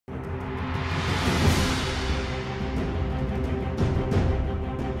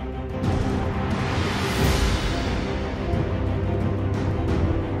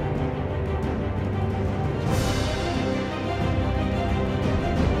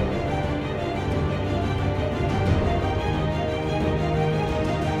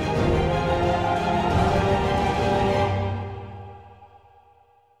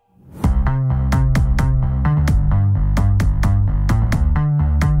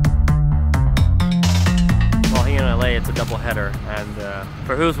it's a double header, and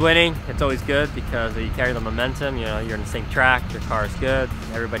for who's winning, it's always good because you carry the momentum. You know, you're in the same track, your car is good,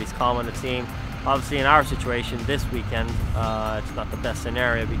 everybody's calm on the team. Obviously, in our situation this weekend, it's not the best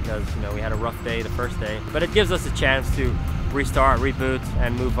scenario because, you know, we had a rough day the first day, but it gives us a chance to restart, reboot,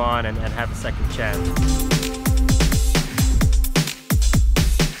 and move on and have a second chance.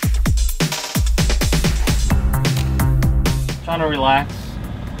 Trying to relax.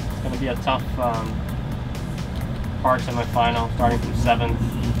 It's going to be a tough part semi-final, starting from 7th.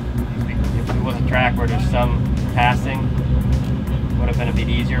 If it was a track where there's some passing, it would have been a bit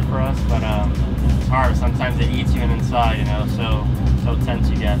easier for us, but it's hard. Sometimes it eats you in inside, you know, so tense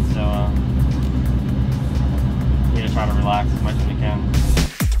you get. So you need to try to relax as much as you can.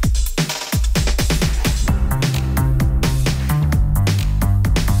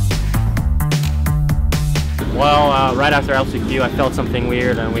 Well, right after LCQ, I felt something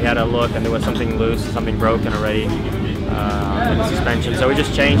weird, and we had a look, and there was something loose, something broken already in the suspension. So we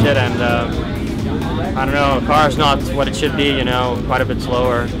just changed it, and I don't know, the car's not what it should be, you know, quite a bit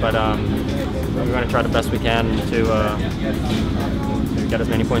slower, but we're going to try the best we can to get as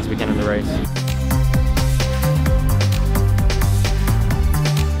many points as we can in the race.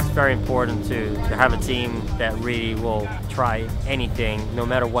 It's very important to have a team that really will try anything, no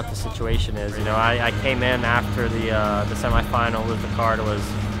matter what the situation is. You know, I came in after the semi-final with the car that was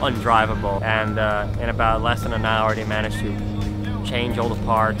undrivable, and in about less than an hour they managed to change all the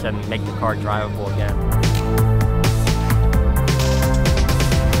parts and make the car drivable again.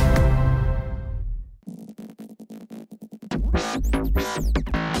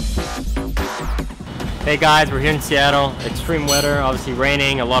 Hey guys, we're here in Seattle. Extreme weather, obviously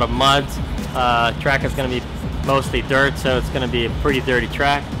raining, a lot of mud. Track is going to be mostly dirt, so it's going to be a pretty dirty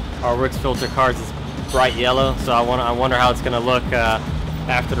track. Our Works filter cars is bright yellow, so I wonder how it's going to look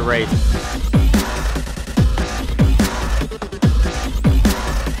after the race.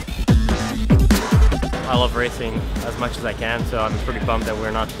 I love racing as much as I can, so I'm pretty bummed that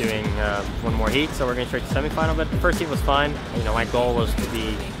we're not doing one more heat. So we're going straight to semifinal, but the first heat was fine. You know, my goal was to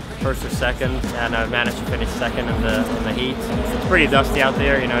be first or second, and I managed to finish second in the heat. It's pretty dusty out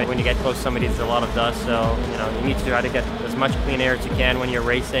there. You know, when you get close to somebody, there's a lot of dust. So you know, you need to try to get as much clean air as you can when you're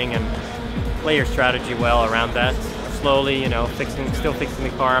racing, and play your strategy well around that. Slowly, you know, still fixing the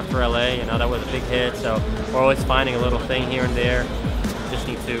car after LA. You know, that was a big hit. So we're always finding a little thing here and there. Just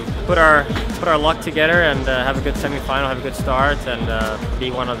need to put our luck together and have a good semi-final, have a good start, and be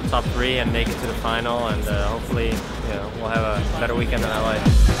one of the top 3 and make it to the final. And hopefully, you know, we'll have a better weekend than LA.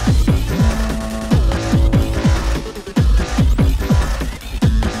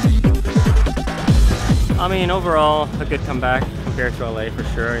 I mean, overall, a good comeback compared to LA for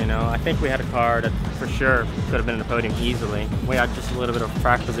sure. You know, I think we had a car that for sure could have been in the podium easily. We had just a little bit of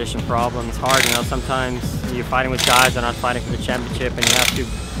track position problem. It's hard, you know, sometimes you're fighting with guys that are not fighting for the championship, and you have to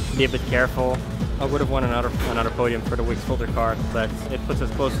be a bit careful. I would have won another podium for the Wix filter car, but it puts us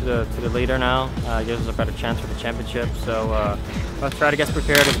close to the leader now. Gives us a better chance for the championship. So let's try to get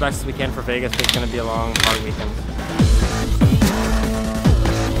prepared as best as we can for Vegas. It's going to be a long, hard weekend.